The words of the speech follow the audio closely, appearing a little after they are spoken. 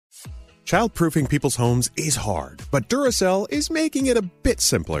Childproofing people's homes is hard, but Duracell is making it a bit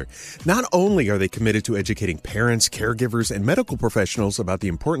simpler. Not only are they committed to educating parents, caregivers, and medical professionals about the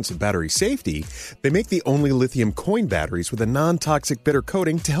importance of battery safety, they make the only lithium coin batteries with a non-toxic bitter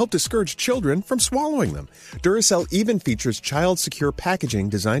coating to help discourage children from swallowing them. Duracell even features child-secure packaging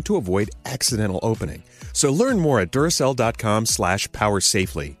designed to avoid accidental opening. So learn more at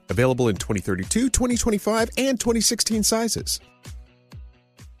Duracell.com/powersafely. Available in 2032, 2025, and 2016 sizes.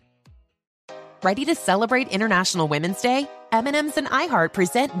 Ready to celebrate International Women's Day? M&M's and iHeart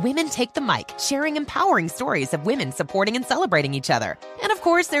present Women Take the Mic, sharing empowering stories of women supporting and celebrating each other. And of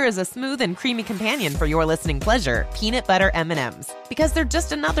course, there is a smooth and creamy companion for your listening pleasure, peanut butter M&M's. Because they're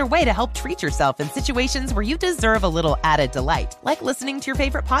just another way to help treat yourself in situations where you deserve a little added delight, like listening to your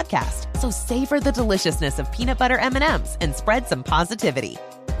favorite podcast. So savor the deliciousness of peanut butter M&M's and spread some positivity.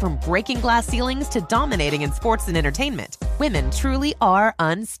 From breaking glass ceilings to dominating in sports and entertainment, women truly are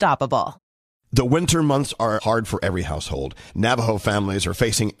unstoppable. The winter months are hard for every household. Navajo families are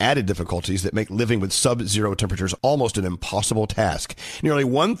facing added difficulties that make living with sub-zero temperatures almost an impossible task. Nearly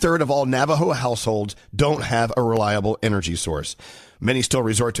 1/3 of all Navajo households don't have a reliable energy source. Many still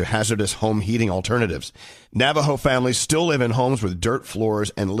resort to hazardous home heating alternatives. Navajo families still live in homes with dirt floors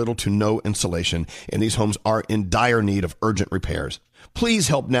and little to no insulation, and these homes are in dire need of urgent repairs. Please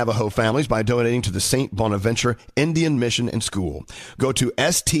help Navajo families by donating to the St. Bonaventure Indian Mission and School. Go to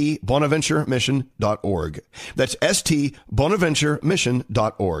stbonaventuremission.org. That's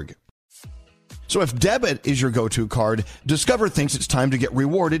stbonaventuremission.org. So if debit is your go-to card, Discover thinks it's time to get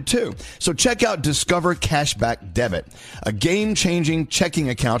rewarded too. So check out Discover Cashback Debit, a game-changing checking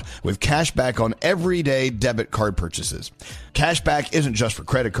account with cashback on everyday debit card purchases. Cashback isn't just for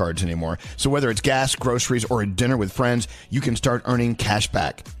credit cards anymore. So whether it's gas, groceries, or a dinner with friends, you can start earning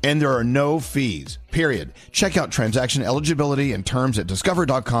cashback. And there are no fees, period. Check out transaction eligibility and terms at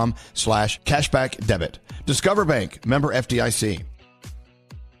discover.com/cashbackdebit. Discover Bank, member FDIC.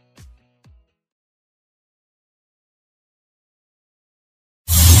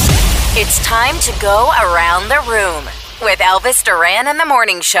 It's time to go around the room with Elvis Duran and the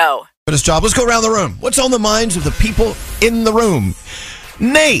Morning Show. His job. Let's go around the room. What's on the minds of the people in the room?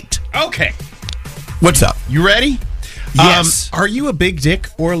 Nate. Okay. What's up? You ready? Yes. Are you a big dick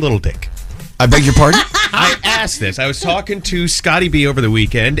or a little dick? I beg your pardon? I asked this. I was talking to Scotty B over the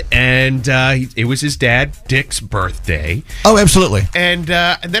weekend, and it was his dad, Dick's birthday. Oh, absolutely. And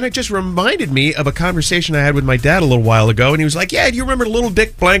then it just reminded me of a conversation I had with my dad a little while ago, and he was like, yeah, do you remember Little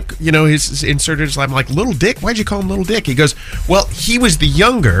Dick blank, his inserted? I'm like, Little Dick? Why'd you call him Little Dick? He goes, well, he was the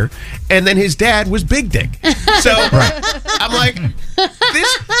younger, and then his dad was Big Dick. So I'm like,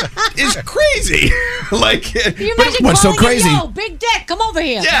 this is crazy. What's so crazy? Yo, Big Dick, come over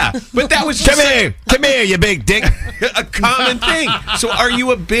here. Yeah, but that was Come here, you big dick. a common thing. So are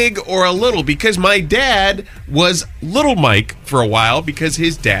you a big or a little? Because my dad was Little Mike for a while because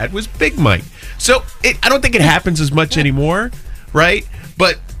his dad was Big Mike. So I don't think it happens as much anymore, right?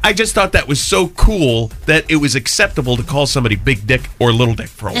 But I just thought that was so cool that it was acceptable to call somebody Big Dick or Little Dick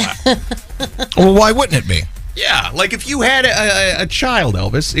for a while. Well, why wouldn't it be? Yeah, like if you had a child,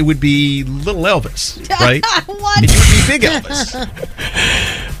 Elvis, it would be Little Elvis, right? What? And you would be Big Elvis.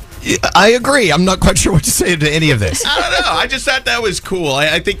 I agree. I'm not quite sure what to say to any of this. I don't know. I just thought that was cool.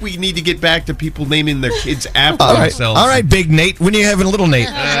 I think we need to get back to people naming their kids after themselves. All right, Big Nate. When are you having Little Nate?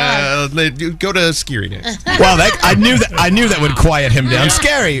 Go to Scary Nate. Wow, I knew that would quiet him down.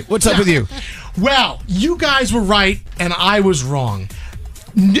 Scary, what's up with you? Well, you guys were right, and I was wrong.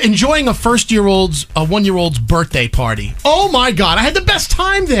 Enjoying a one-year-old's birthday party. Oh my God, I had the best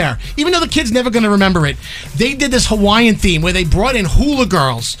time there. Even though the kid's never going to remember it. They did this Hawaiian theme where they brought in hula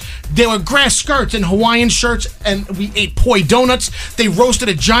girls. There were grass skirts and Hawaiian shirts, and we ate poi donuts. They roasted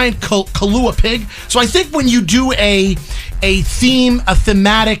a giant Kalua pig. So I think when you do a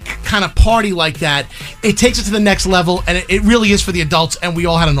thematic kind of party like that, it takes it to the next level, and it really is for the adults, and we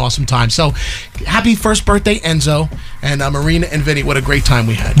all had an awesome time. So happy first birthday, Enzo, and Marina and Vinny. What a great time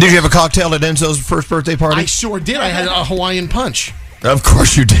we had. Did you have a cocktail at Enzo's first birthday party? I sure did. I had a Hawaiian punch. Of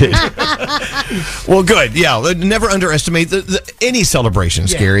course you did. Well, good. Yeah, never underestimate any celebration,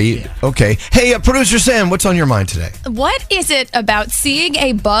 Scary. Yeah. Okay. Hey, Producer Sam, what's on your mind today? What is it about seeing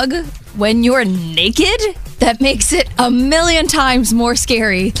a bug when you're naked that makes it a million times more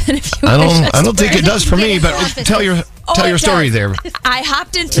scary than if you I don't think it does for me, but tell your story there. I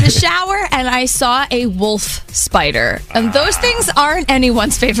hopped into the shower and I saw a wolf spider. And those things aren't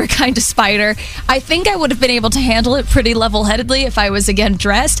anyone's favorite kind of spider. I think I would have been able to handle it pretty level-headedly if I was, again,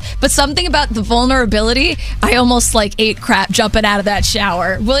 dressed. But something about the vulnerability, I almost ate crap jumping out of that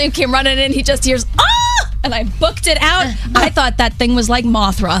shower. William came running in, he just hears, ah! and I booked it out. I thought that thing was like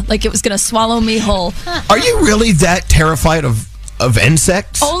Mothra, like it was going to swallow me whole. Are you really that terrified of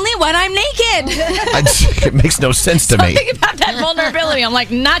insects? Only when I'm naked. It makes no sense to me. Something about that vulnerability. I'm like,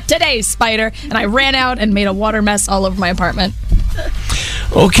 not today, spider. And I ran out and made a water mess all over my apartment.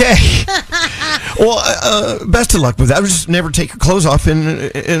 Okay. Well, best of luck with that. Just never take your clothes off in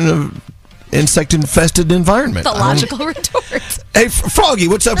an insect-infested environment. The logical retort. Hey, Froggy,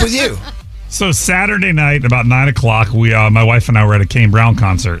 what's up with you? So Saturday night, about 9 o'clock, my wife and I were at a Kane Brown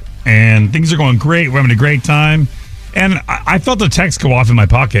concert, and things are going great. We're having a great time. And I felt a text go off in my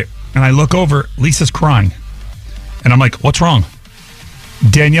pocket, and I look over, Lisa's crying. And I'm like, what's wrong?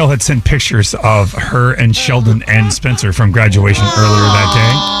 Danielle had sent pictures of her and Sheldon and Spencer from graduation earlier that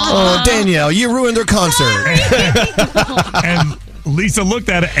day. Oh, Danielle, you ruined their concert. And Lisa looked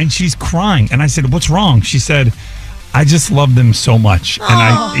at it, and she's crying. And I said, what's wrong? She said, I just love them so much.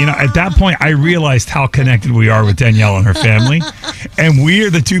 And at that point, I realized how connected we are with Danielle and her family. And we are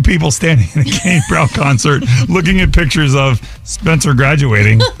the two people standing in the Kane Brown concert looking at pictures of Spencer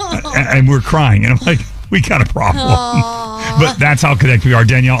graduating, and we're crying. And I'm like, we got a problem. But that's how connected we are.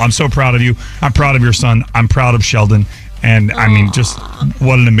 Danielle, I'm so proud of you. I'm proud of your son. I'm proud of Sheldon. And I mean, just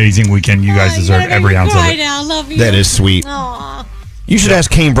what an amazing weekend. You guys deserve every ounce of it. I love you. That is sweet. Aww. You should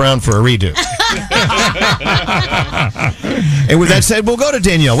ask Kane Brown for a redo. And with that said, we'll go to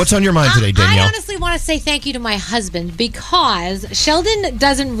Danielle. What's on your mind today, Danielle? I honestly want to say thank you to my husband because Sheldon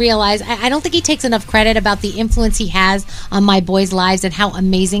doesn't realize, I don't think he takes enough credit about the influence he has on my boys' lives and how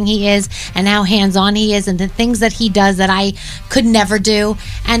amazing he is and how hands-on he is and the things that he does that I could never do.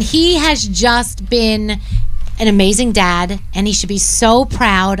 And he has just been an amazing dad, and he should be so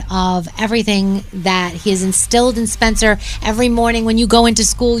proud of everything that he has instilled in Spencer. Every morning when you go into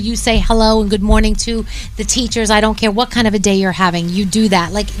school, you say hello and good morning to the teachers. I don't care what kind of a day you're having. You do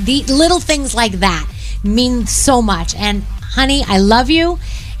that. Like the little things like that mean so much. And honey, I love you.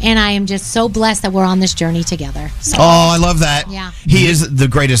 And I am just so blessed that we're on this journey together. So, I love that. Yeah. He is the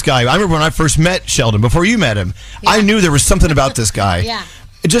greatest guy. I remember when I first met Sheldon, before you met him, I knew there was something about this guy. Yeah.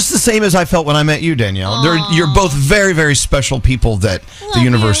 Just the same as I felt when I met you, Danielle. You're both very, very special people that the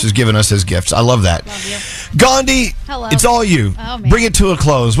universe has given us as gifts. I love that. Love you. Gandhi, Hello. it's all you. Oh, man. Bring it to a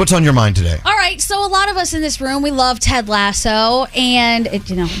close. What's on your mind today? All right, so a lot of us in this room, we love Ted Lasso, and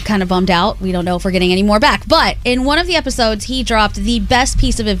I'm kind of bummed out. We don't know if we're getting any more back. But in one of the episodes, he dropped the best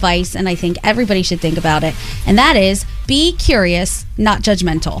piece of advice, and I think everybody should think about it, and that is be curious, not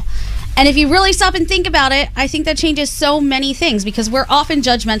judgmental. And if you really stop and think about it, I think that changes so many things because we're often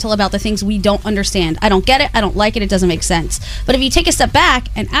judgmental about the things we don't understand. I don't get it. I don't like it. It doesn't make sense. But if you take a step back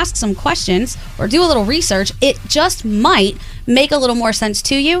and ask some questions or do a little research, it just might make a little more sense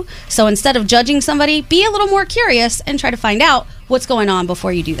to you. So instead of judging somebody, be a little more curious and try to find out what's going on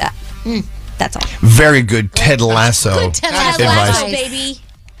before you do that. That's all. Very good Ted Lasso Good Ted Lasso advice. advice. Baby.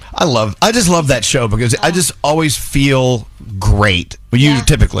 I just love that show because I just always feel great. You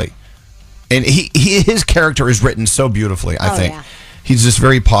typically. And his character is written so beautifully, I think. Yeah. He's just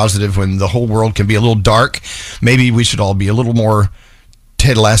very positive when the whole world can be a little dark. Maybe we should all be a little more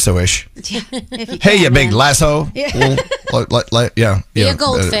Ted Lasso-ish. Hey, you big lasso. Yeah. Well, Be a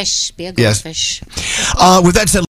goldfish. Be a goldfish. With that said,